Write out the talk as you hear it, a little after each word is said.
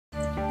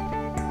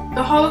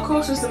The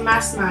Holocaust was the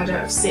mass murder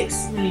of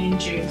 6 million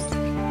Jews.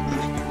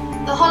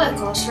 The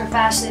Holocaust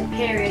refers to the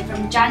period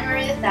from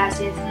January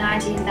 30th,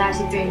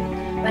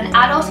 1933, when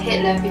Adolf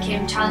Hitler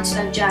became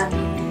Chancellor of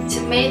Germany,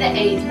 to May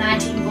 8th,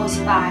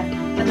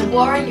 1945, when the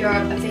war in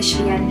Europe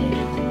officially ended.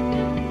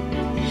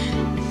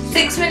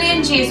 6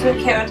 million Jews were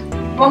killed.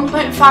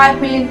 1.5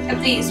 million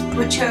of these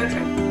were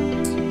children.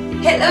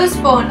 Hitler was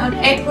born on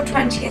April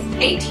 20th,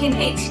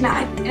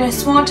 1889, in a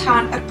small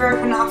town of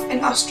Bergenhof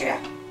in Austria.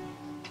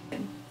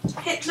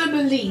 Hitler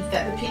believed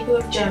that the people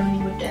of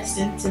Germany were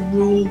destined to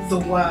rule the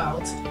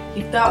world.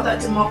 He felt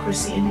that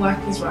democracy and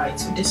workers'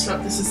 rights would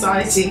disrupt the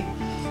society.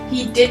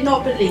 He did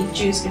not believe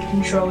Jews could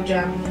control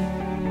Germany.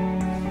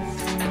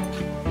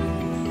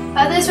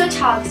 Others were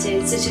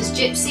targeted, such as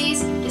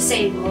gypsies,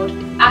 disabled,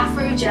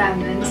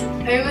 Afro-Germans,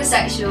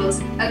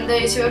 homosexuals, and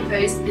those who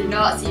opposed the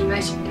Nazi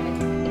regime.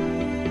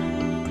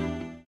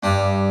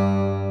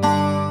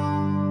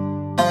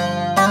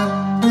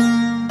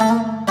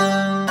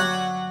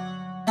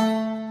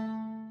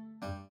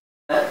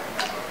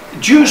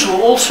 Jews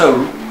were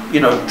also,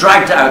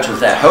 dragged out of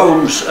their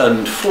homes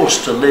and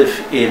forced to live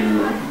in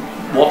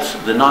what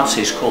the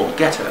Nazis called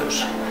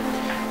ghettos,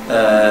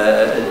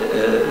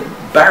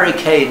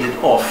 barricaded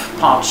off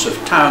parts of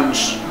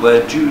towns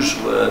where Jews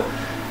were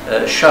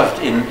shoved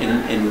in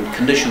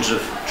conditions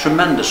of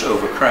tremendous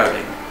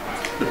overcrowding.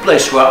 The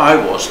place where I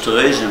was,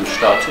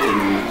 Theresienstadt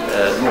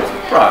in north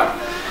of Prague,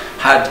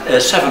 had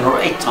 7 or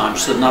 8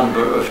 times the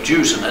number of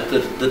Jews in it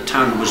that the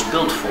town was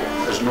built for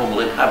as normal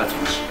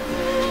inhabitants,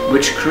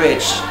 which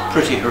creates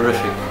pretty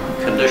horrific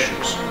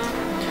conditions.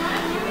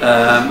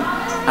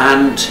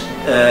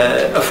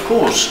 Of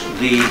course,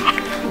 the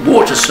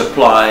water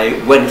supply,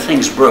 when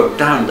things broke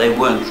down, they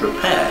weren't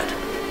repaired.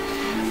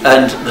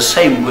 And the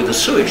same with the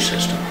sewage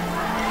system.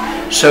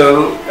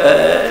 So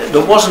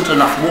there wasn't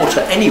enough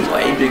water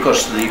anyway,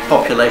 because the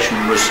population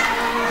was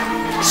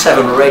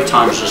 7 or 8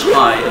 times as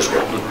high as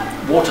what the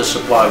water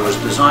supply was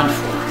designed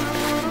for.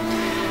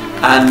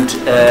 And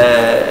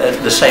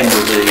the same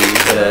with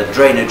the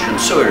drainage and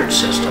sewerage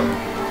system.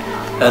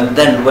 And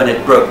then when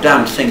it broke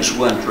down, things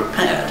weren't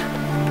repaired.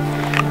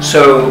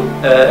 So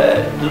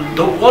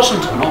there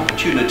wasn't an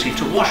opportunity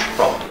to wash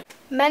properly.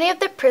 Many of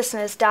the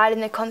prisoners died in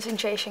the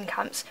concentration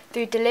camps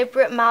through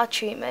deliberate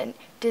maltreatment,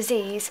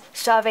 disease,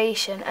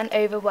 starvation and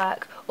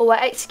overwork, or were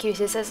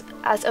executed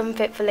as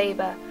unfit for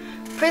labour.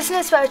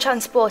 Prisoners were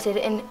transported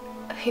in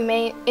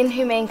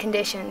inhumane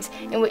conditions,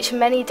 in which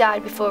many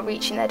died before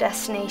reaching their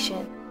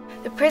destination.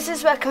 The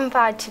prisoners were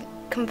confined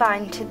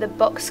to the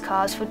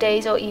boxcars for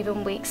days or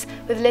even weeks,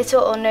 with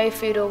little or no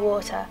food or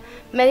water.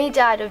 Many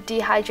died of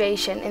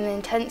dehydration in the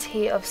intense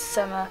heat of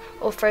summer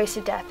or froze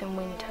to death in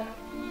winter.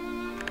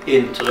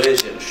 In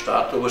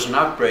Theresienstadt there was an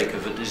outbreak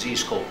of a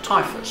disease called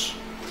typhus,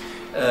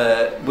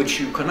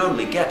 which you can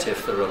only get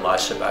if there are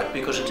lice about,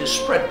 because it is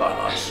spread by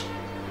lice.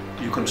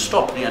 You can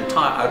stop the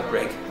entire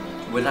outbreak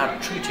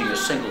without treating a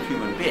single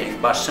human being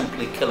by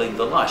simply killing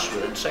the lice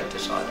with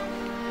insecticide.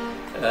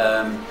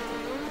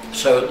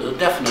 So there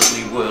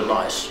definitely were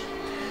lice.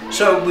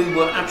 So we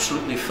were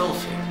absolutely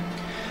filthy.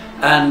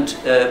 And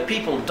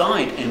people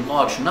died in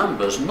large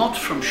numbers, not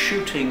from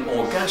shooting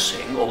or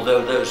gassing,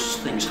 although those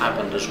things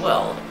happened as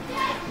well,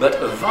 but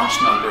a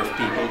vast number of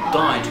people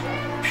died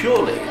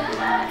purely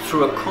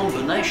through a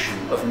combination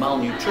of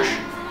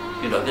malnutrition.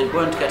 They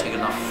weren't getting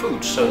enough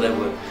food, so they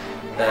were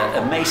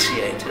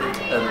emaciated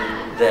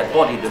and their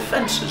body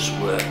defenses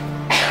were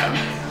down.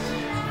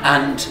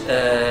 And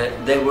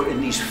they were in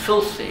these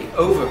filthy,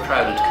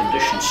 overcrowded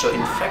conditions, so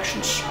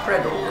infections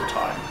spread all the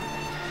time.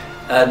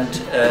 And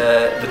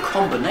the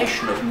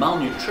combination of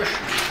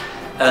malnutrition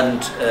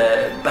and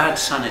bad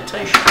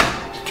sanitation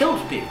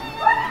killed people.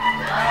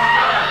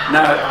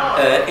 Now,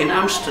 in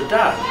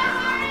Amsterdam,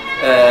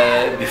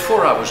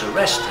 before I was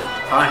arrested,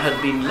 I had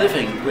been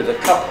living with a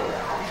couple,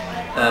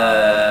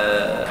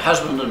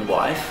 husband and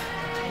wife,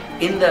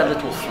 in their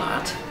little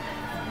flat,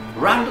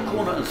 round the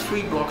corner and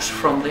 3 blocks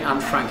from the Anne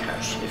Frank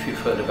house, if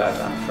you've heard about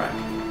Anne Frank.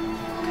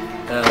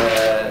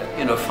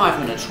 5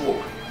 minutes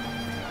walk.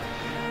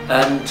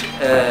 And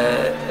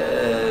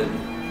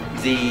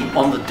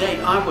on the day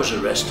I was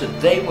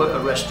arrested, they were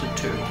arrested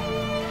too.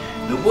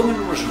 The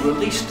woman was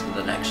released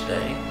the next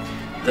day.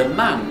 The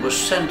man was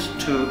sent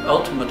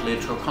ultimately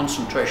to a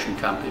concentration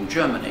camp in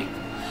Germany,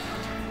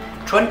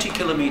 20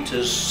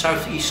 kilometers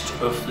southeast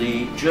of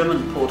the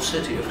German port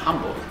city of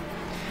Hamburg.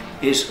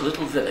 Is a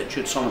little village.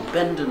 It's on a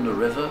bend in the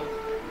river,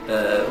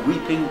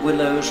 weeping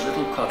willows,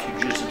 little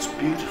cottages. It's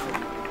beautiful.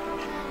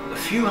 A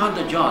few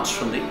hundred yards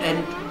from the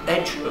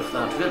edge of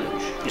that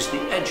village is the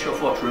edge of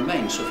what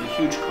remains of a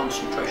huge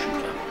concentration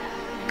camp.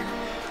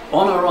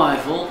 On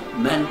arrival,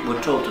 men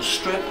were told to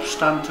strip,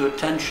 stand to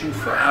attention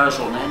for hours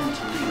on end.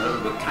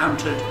 They were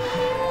counted.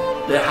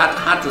 They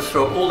had to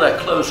throw all their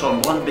clothes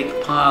on one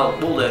big pile,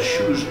 all their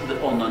shoes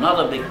on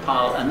another big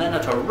pile, and then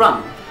at a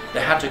run, they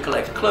had to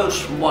collect clothes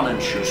from one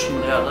and shoes from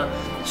the other,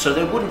 so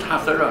they wouldn't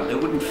have their own, they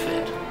wouldn't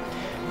fit.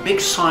 Big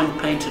sign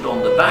painted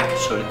on the back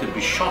so it could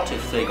be shot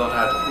if they got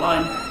out of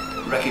line,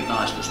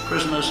 recognized as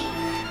prisoners.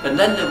 and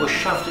then they were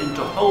shoved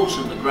into holes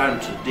in the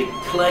ground to dig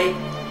clay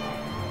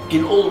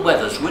in all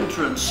weathers,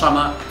 winter and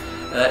summer,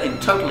 in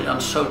totally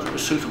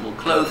unsuitable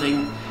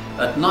clothing.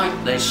 At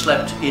night they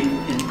slept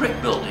in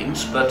brick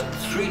buildings, but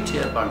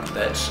 3-tier bunk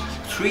beds,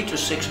 3 to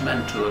 6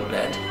 men to a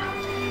bed.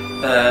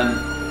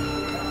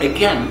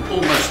 Again,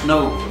 almost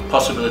no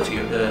possibility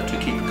to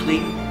keep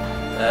clean,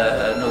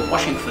 no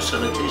washing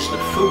facilities, the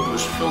food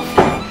was filthy.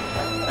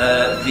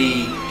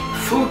 The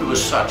food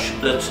was such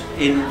that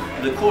in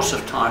the course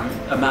of time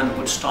a man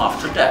would starve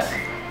to death,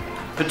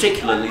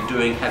 particularly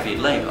doing heavy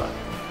labour.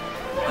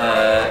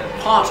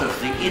 Part of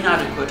the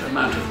inadequate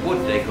amount of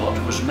wood they got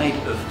was made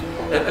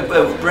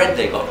of bread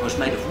they got was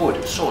made of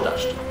wood,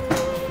 sawdust.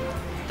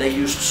 They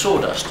used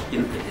sawdust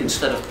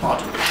instead of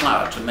part of the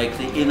flour to make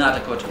the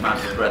inadequate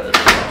amount of bread that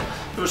they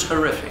got. It was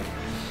horrific.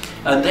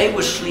 And they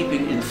were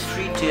sleeping in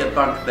 3-tier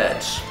bunk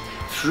beds,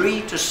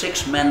 3 to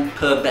 6 men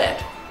per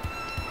bed,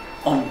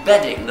 on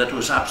bedding that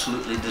was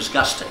absolutely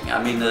disgusting. I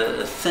mean,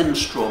 a thin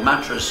straw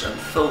mattress and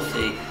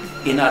filthy,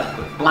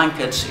 inadequate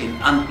blankets in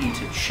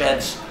uneaten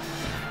sheds.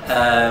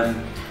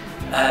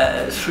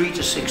 3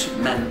 to 6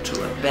 men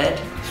to a bed,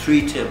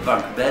 3-tier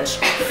bunk beds,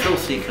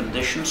 filthy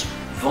conditions,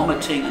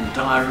 vomiting and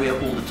diarrhea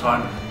all the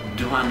time.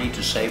 Do I need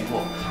to say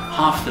more?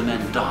 Half the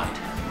men died,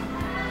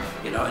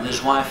 you know, and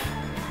his wife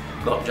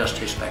got just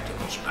his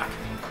spectacles back.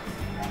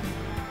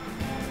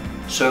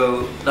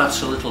 So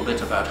that's a little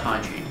bit about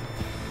hygiene.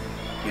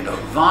 You know,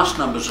 vast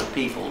numbers of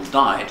people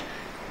died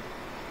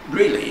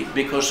really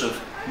because of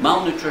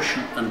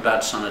malnutrition and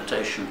bad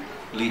sanitation,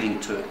 leading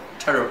to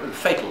terrible,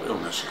 fatal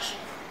illnesses,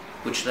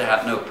 which they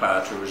had no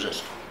power to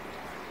resist.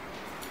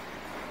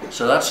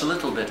 So that's a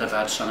little bit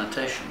about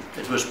sanitation.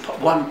 It was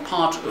one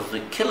part of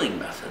the killing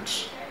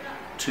methods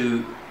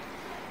to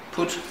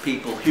put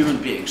people,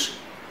 human beings,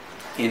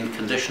 in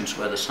conditions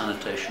where the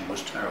sanitation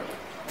was terrible.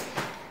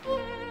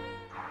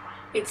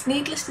 It's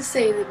needless to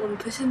say that when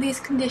put in these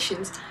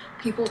conditions,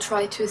 people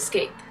tried to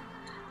escape.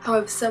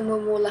 However, some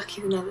were more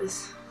lucky than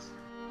others.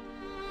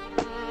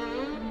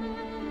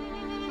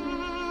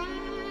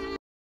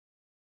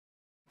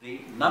 The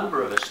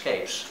number of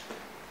escapes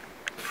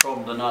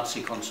from the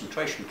Nazi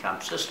concentration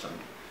camp system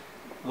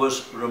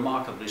was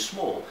remarkably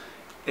small.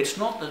 It's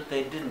not that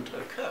they didn't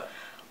occur.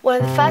 One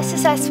of the first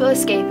successful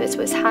escapers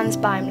was Hans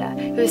Beimler,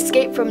 who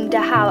escaped from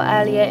Dachau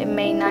earlier in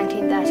May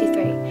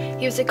 1933.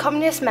 He was a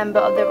communist member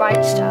of the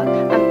Reichstag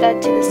and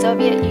fled to the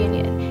Soviet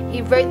Union.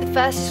 He wrote the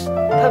first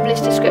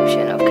published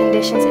description of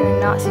conditions in a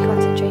Nazi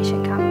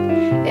concentration camp.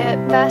 It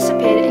first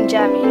appeared in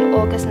Germany in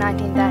August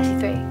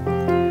 1933.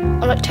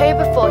 On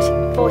October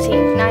 14,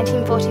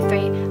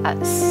 1943, at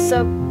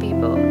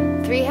Sobibor,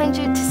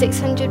 300 to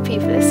 600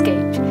 people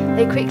escaped.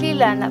 They quickly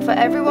learned that for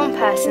every one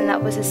person that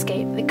was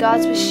escaped, the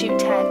guards would shoot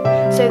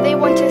 10. So if they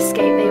wanted to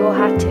escape, they all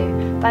had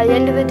to. By the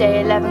end of the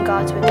day, 11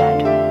 guards were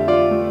dead.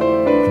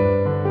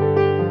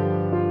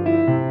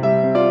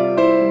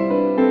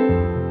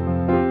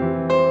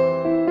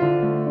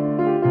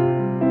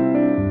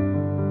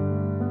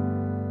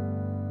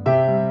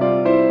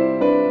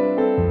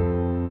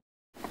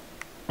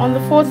 On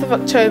the 4th of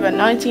October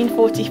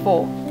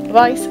 1944,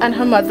 Weiss and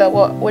her mother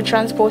were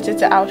transported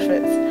to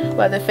Auschwitz,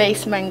 where they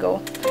faced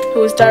Mengele, who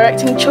was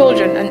directing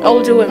children and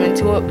older women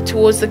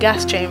towards the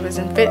gas chambers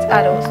and fit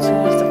adults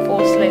towards the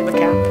forced labour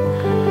camp.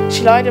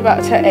 She lied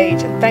about her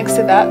age, and thanks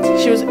to that,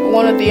 she was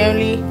one of the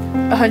only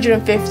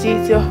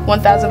 150 to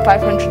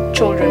 1,500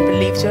 children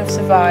believed to have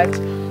survived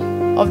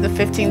of the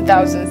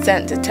 15,000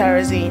 sent to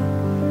Terezin.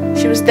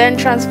 She was then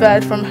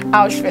transferred from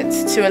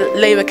Auschwitz to a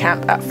labour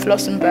camp at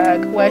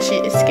Flossenburg, where she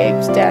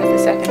escaped death a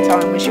second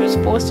time when she was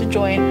forced to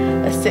join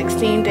a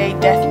 16-day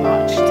death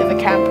march to the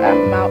camp at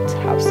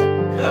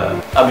Mauthausen.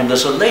 I mean,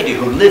 there's a lady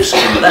who lives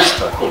in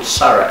Leicester called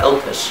Sarah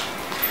Elkes,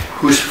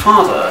 whose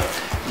father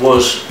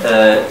was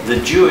the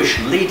Jewish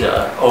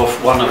leader of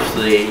one of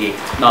the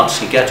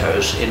Nazi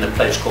ghettos in a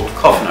place called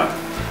Kovno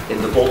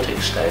in the Baltic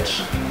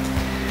states.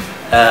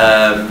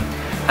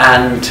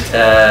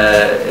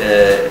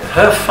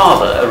 Her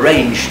father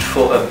arranged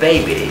for a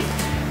baby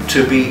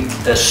to be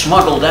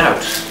smuggled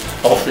out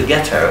of the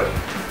ghetto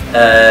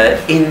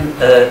in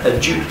a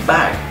jute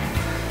bag.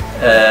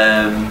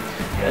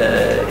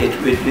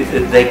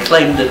 They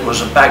claimed it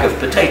was a bag of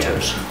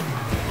potatoes.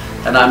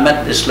 And I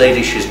met this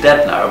lady, she's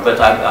dead now, but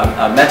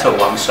I met her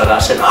once and I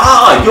said,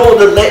 "Ah, you're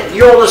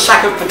the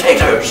sack of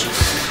potatoes."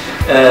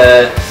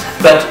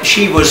 But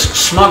she was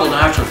smuggled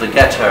out of the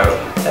ghetto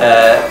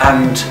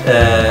and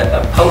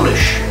a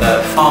Polish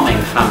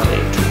farming family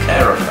took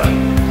care of her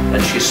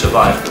and she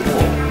survived the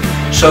war.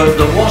 So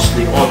there was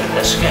the odd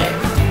escape,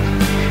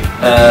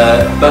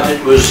 but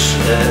it was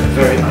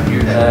very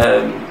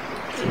unusual.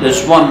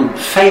 There's one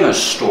famous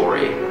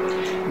story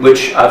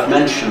which I've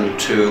mentioned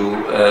to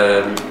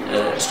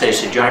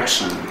Stacey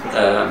Jackson,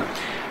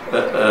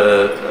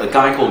 a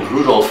guy called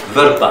Rudolf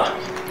Werba,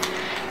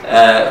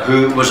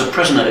 who was a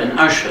prisoner in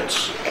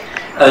Auschwitz.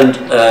 And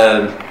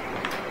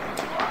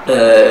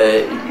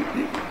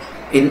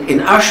in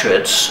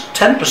Auschwitz,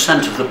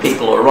 10% of the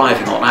people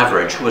arriving on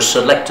average were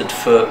selected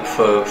for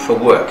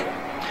work.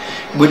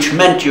 which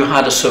meant you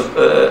had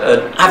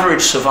an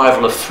average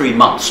survival of 3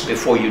 months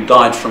before you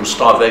died from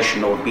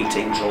starvation or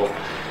beatings or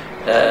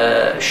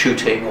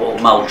shooting or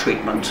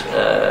maltreatment.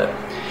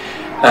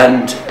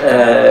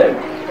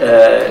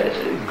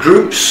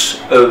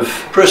 Groups of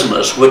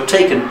prisoners were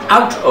taken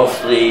out of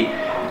the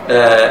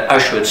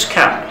Auschwitz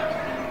camp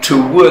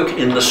to work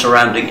in the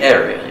surrounding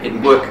area,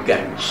 in work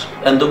gangs,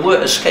 and there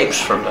were escapes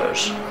from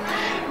those.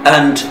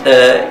 And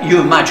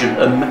you imagine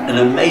an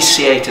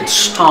emaciated,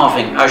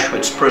 starving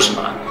Auschwitz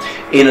prisoner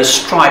in a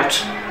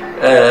striped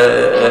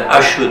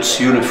Auschwitz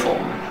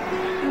uniform,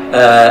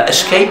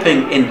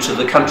 escaping into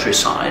the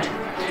countryside,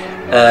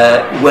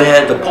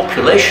 where the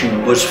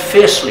population was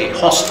fiercely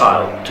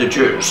hostile to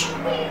Jews.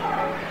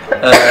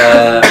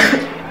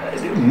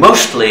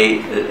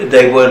 Mostly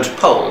they weren't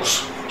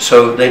Poles,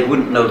 so they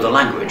wouldn't know the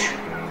language.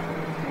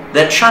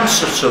 Their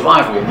chance of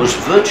survival was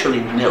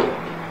virtually nil.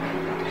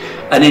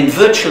 And in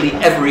virtually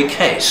every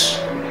case,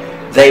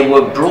 they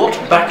were brought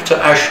back to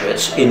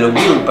Auschwitz in a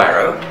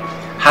wheelbarrow,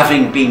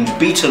 having been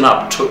beaten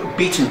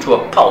to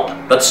a pulp,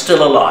 but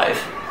still alive.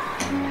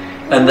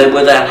 And they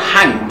were then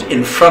hanged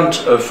in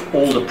front of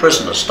all the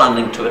prisoners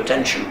standing to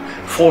attention,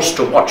 forced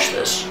to watch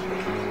this,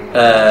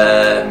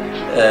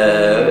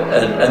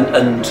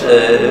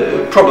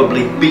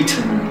 probably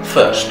beaten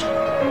first.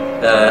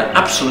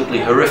 Absolutely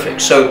horrific.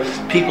 So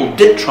people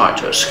did try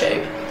to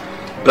escape,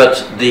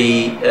 but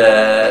the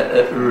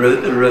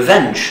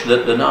revenge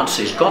that the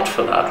Nazis got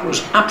for that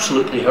was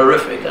absolutely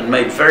horrific and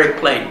made very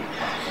plain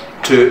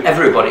to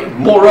everybody.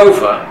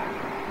 Moreover,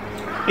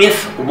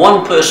 if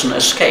one person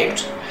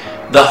escaped,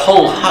 the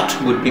whole hut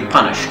would be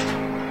punished.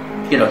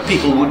 You know,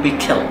 people would be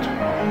killed.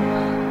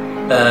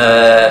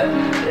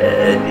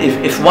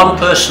 If one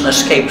person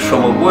escaped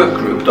from a work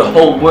group, the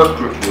whole work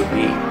group would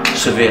be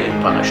severely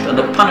punished, and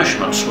the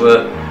punishments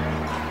were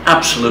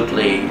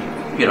absolutely,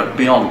 you know,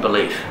 beyond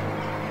belief.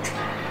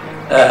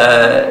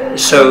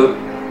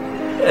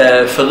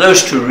 For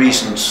those two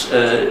reasons,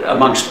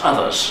 amongst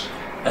others,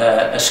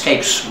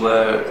 escapes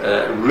were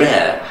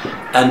rare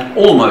and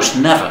almost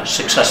never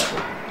successful.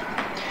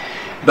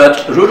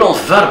 But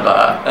Rudolf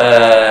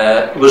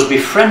Verba was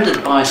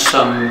befriended by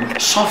some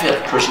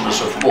Soviet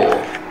prisoners of war,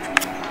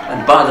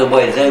 and by the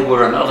way, they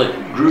were another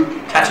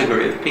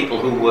category of people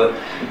who were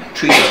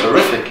treated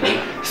horrifically.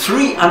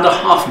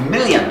 3.5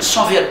 million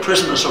Soviet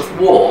prisoners of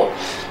war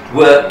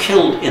were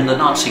killed in the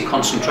Nazi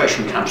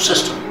concentration camp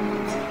system,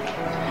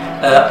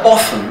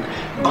 often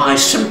by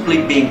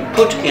simply being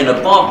put in a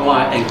barbed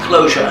wire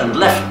enclosure and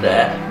left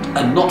there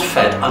and not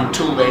fed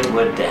until they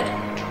were dead.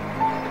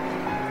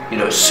 You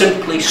know,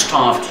 simply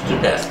starved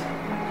to death.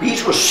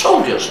 These were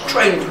soldiers,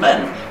 trained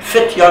men,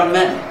 fit young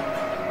men,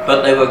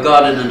 but they were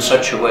guarded in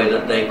such a way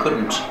that they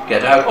couldn't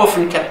get out,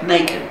 often kept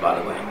naked, by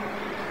the way.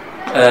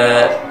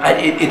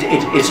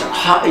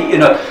 You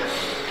know,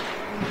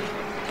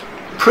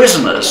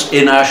 prisoners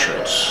in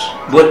Auschwitz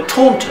were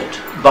taunted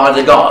by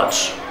the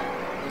guards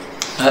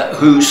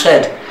who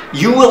said,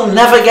 "You will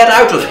never get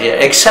out of here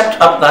except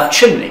up that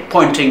chimney,"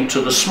 pointing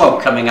to the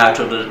smoke coming out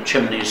of the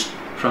chimneys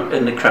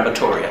in the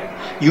crematoria.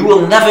 "You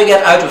will never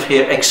get out of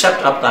here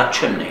except up that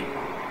chimney.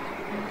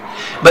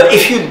 But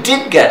if you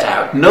did get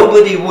out,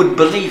 nobody would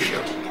believe you."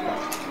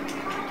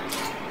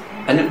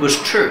 And it was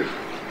true.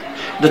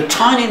 The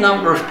tiny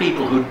number of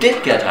people who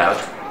did get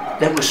out,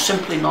 they were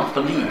simply not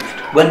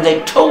believed. When they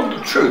told the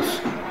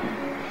truth,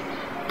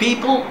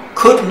 people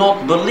could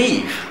not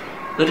believe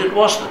that it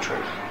was the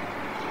truth.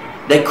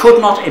 They could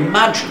not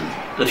imagine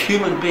that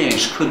human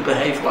beings could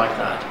behave like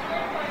that.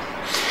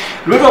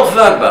 Rudolf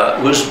Verba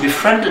was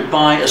befriended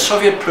by a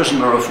Soviet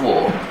prisoner of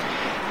war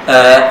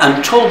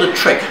and told a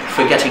trick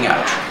for getting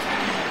out.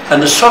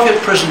 And the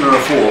Soviet prisoner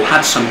of war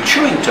had some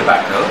chewing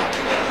tobacco,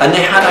 and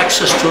they had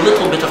access to a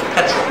little bit of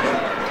petrol.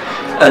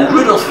 And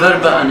Rudolf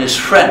Verba and his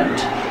friend,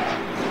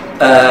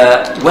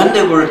 when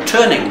they were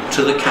returning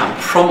to the camp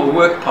from a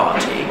work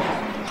party,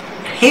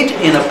 hid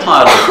in a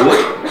pile of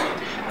wood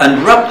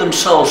and rubbed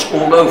themselves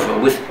all over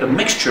with a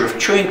mixture of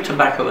chewing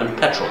tobacco and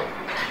petrol.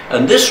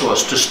 And this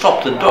was to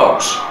stop the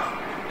dogs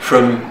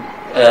from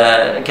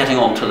getting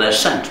onto their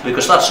scent,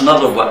 because that's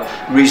another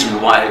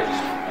reason why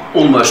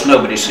almost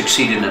nobody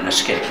succeeded in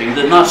escaping.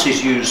 The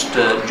Nazis used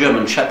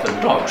German Shepherd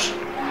dogs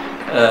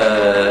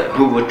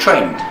who were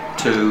trained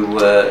to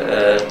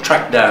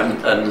track down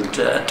and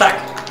attack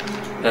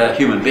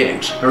human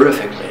beings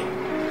horrifically.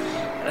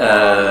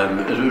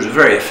 It was a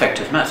very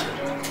effective method.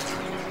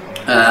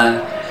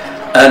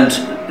 And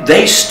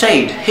they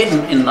stayed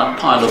hidden in that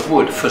pile of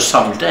wood for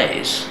some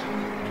days.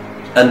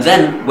 And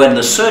then when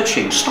the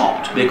searching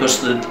stopped,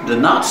 because the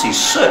Nazis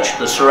searched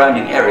the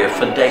surrounding area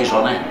for days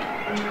on end,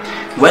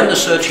 when the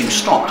searching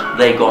stopped,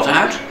 they got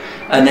out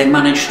and they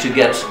managed to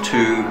get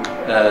to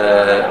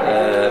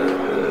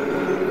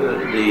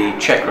the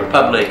Czech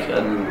Republic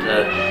and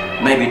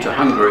maybe to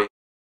Hungary.